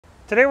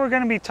Today we're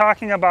going to be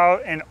talking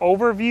about an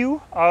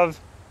overview of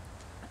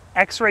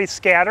X-ray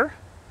scatter.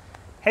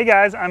 Hey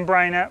guys, I'm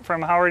Brian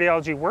from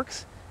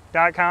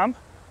radiologyworks.com.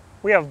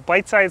 We have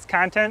bite-sized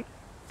content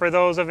for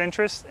those of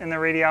interest in the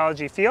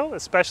radiology field,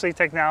 especially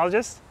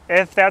technologists.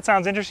 If that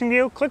sounds interesting to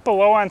you, click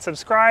below on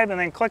subscribe and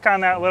then click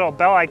on that little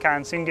bell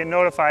icon so you can get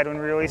notified when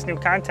we release new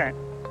content.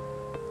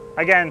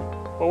 Again,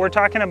 what we're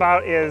talking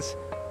about is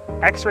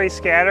X-ray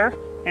scatter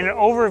and an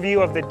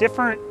overview of the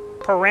different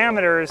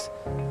parameters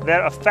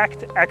that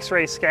affect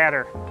X-ray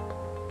scatter.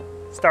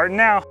 Starting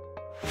now.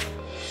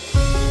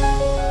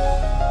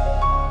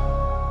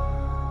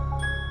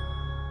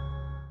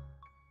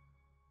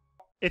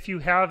 If you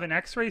have an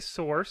X-ray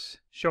source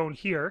shown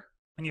here,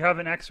 and you have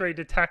an X-ray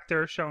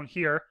detector shown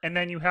here, and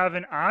then you have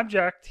an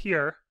object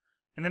here,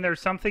 and then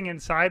there's something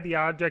inside the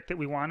object that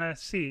we want to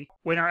see,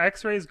 when our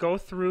X-rays go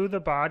through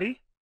the body,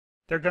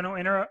 they're going to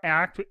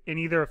interact in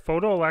either a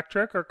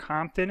photoelectric or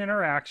Compton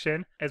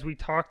interaction, as we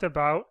talked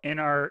about in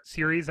our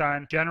series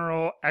on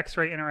general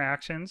X-ray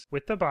interactions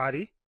with the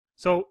body.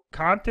 So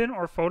Compton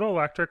or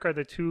photoelectric are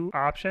the two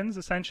options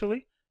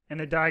essentially in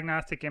the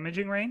diagnostic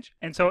imaging range.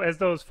 And so as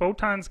those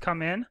photons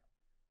come in,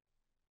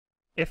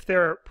 if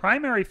they're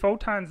primary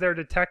photons that are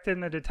detected in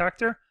the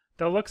detector,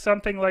 they'll look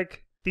something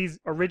like these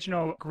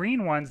original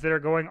green ones that are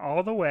going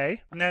all the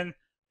way. And then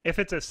if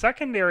it's a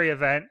secondary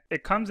event,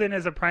 it comes in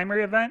as a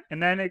primary event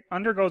and then it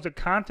undergoes a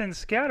Compton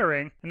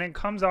scattering and then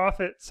comes off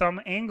at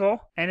some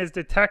angle and is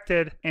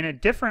detected in a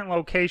different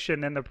location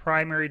than the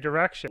primary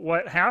direction.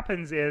 What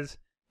happens is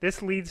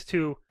this leads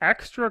to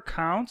extra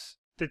counts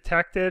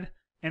detected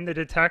in the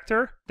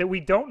detector that we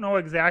don't know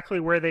exactly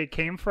where they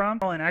came from.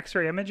 In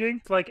X-ray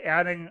imaging, it's like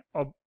adding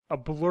a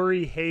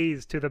blurry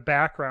haze to the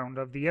background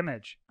of the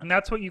image. And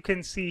that's what you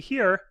can see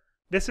here.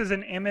 This is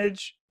an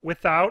image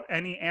without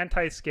any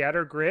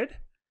anti-scatter grid.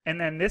 And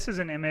then this is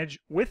an image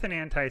with an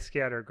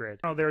anti-scatter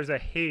grid. Now there's a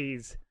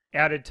haze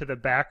added to the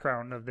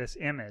background of this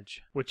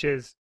image, which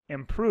is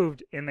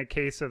improved in the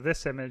case of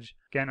this image,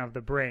 again, of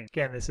the brain.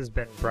 Again, this has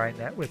been Brian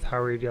with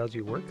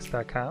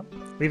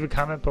radiologyworks.com. Leave a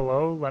comment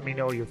below. Let me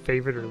know your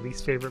favorite or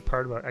least favorite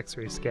part about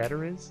X-ray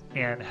scatter is.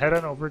 And head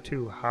on over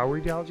to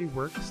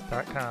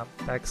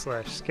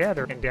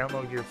radiologyworks.com/scatter and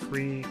download your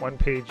free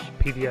one-page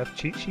PDF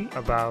cheat sheet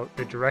about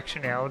the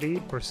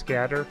directionality for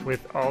scatter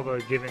with all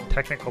the given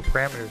technical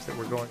parameters that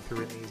we're going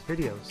through in these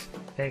videos.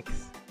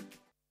 Thanks.